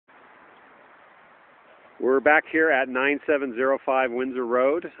We're back here at 9705 Windsor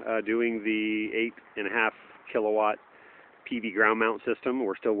Road doing the 8.5 kilowatt PV ground mount system.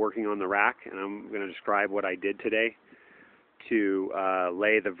 We're still working on the rack, and I'm going to describe what I did today to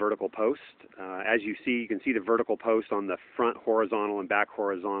lay the vertical post. As you see, you can see the vertical post on the front horizontal and back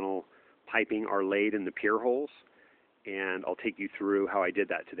horizontal piping are laid in the pier holes, and I'll take you through how I did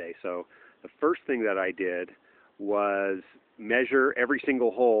that today. So the first thing that I did was measure every single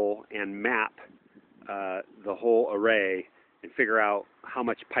hole and map the whole array and figure out how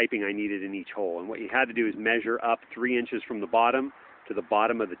much piping I needed in each hole. And what you had to do is measure up 3 inches from the bottom to the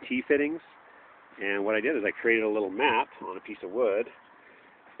bottom of the T-fittings. And what I did is I created a little map on a piece of wood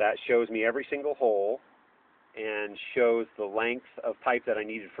that shows me every single hole and shows the length of pipe that I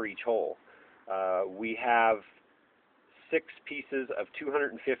needed for each hole. We have 6 pieces of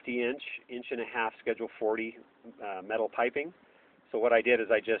 250-inch, 1.5-inch Schedule 40 metal piping. So what I did is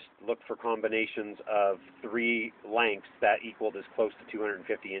I just looked for combinations of 3 lengths that equaled as close to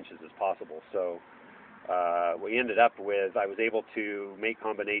 250 inches as possible. So we ended up with, I was able to make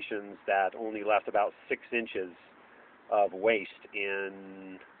combinations that only left about 6 inches of waste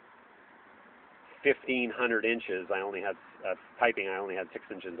in 1,500 inches. I only had piping, I only had 6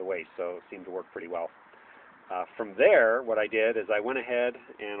 inches of waste, so it seemed to work pretty well. From there, what I did is I went ahead,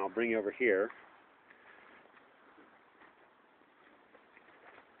 and I'll bring you over here.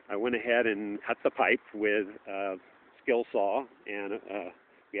 I went ahead and cut the pipe with a skill saw, and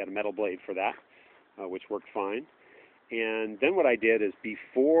we had a metal blade for that, which worked fine. And then what I did is,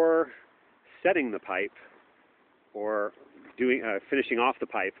 before setting the pipe or finishing off the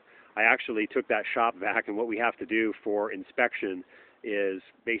pipe, I actually took that shop vac, and what we have to do for inspection is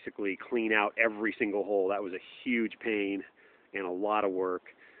basically clean out every single hole. That was a huge pain and a lot of work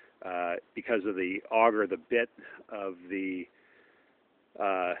because of the auger, the bit of the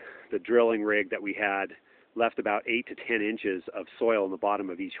drilling rig that we had left about 8 to 10 inches of soil in the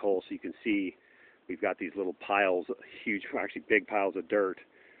bottom of each hole. So you can see we've got these little piles, huge, actually big piles of dirt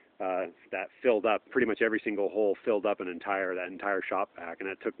that filled up pretty much every single hole, filled up that entire shop vac, and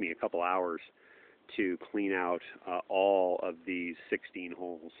that took me a couple hours to clean out all of these 16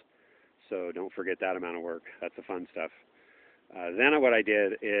 holes. So don't forget that amount of work. That's the fun stuff. Then what I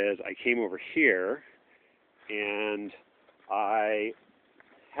did is I came over here, and I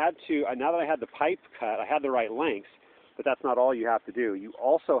had to, now that I had the pipe cut, I had the right lengths, but that's not all you have to do. You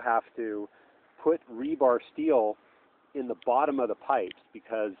also have to put rebar steel in the bottom of the pipes,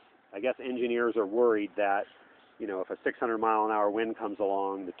 because I guess engineers are worried that, you know, if a 600-mile-an-hour wind comes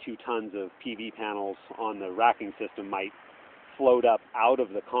along, the 2 tons of PV panels on the racking system might float up out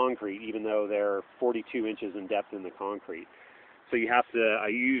of the concrete, even though they're 42 inches in depth in the concrete. So you have to, I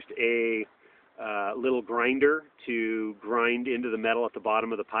used a little grinder to grind into the metal at the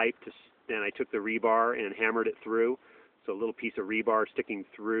bottom of the pipe. Then I took the rebar and hammered it through. So a little piece of rebar sticking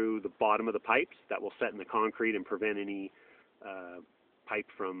through the bottom of the pipes that will set in the concrete and prevent any pipe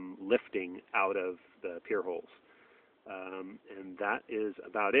from lifting out of the pier holes. And that is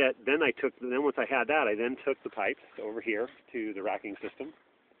about it. Then once I had that, I then took the pipes over here to the racking system,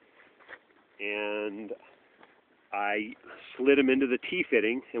 and I slid them into the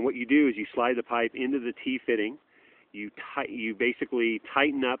T-fitting. And what you do is you slide the pipe into the T-fitting. You basically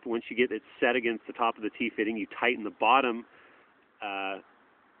tighten up once you get it set against the top of the T-fitting. You tighten the bottom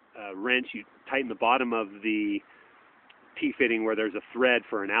wrench. You tighten the bottom of the T-fitting where there's a thread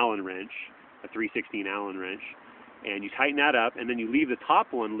for an Allen wrench, a 3/16 Allen wrench. And you tighten that up, and then you leave the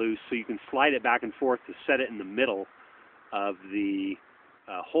top one loose so you can slide it back and forth to set it in the middle of the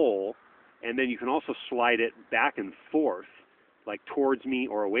hole. And then you can also slide it back and forth, like towards me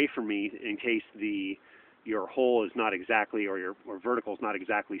or away from me, in case your hole is not exactly, or vertical is not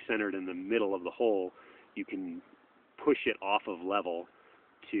exactly centered in the middle of the hole. You can push it off of level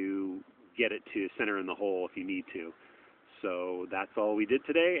to get it to center in the hole if you need to. So that's all we did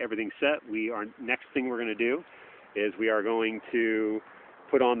today. Everything's set. Next thing we're going to do is we are going to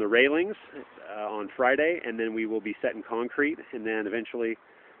put on the railings on Friday, and then we will be setting concrete, and then eventually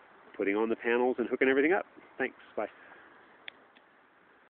putting on the panels and hooking everything up. Thanks. Bye.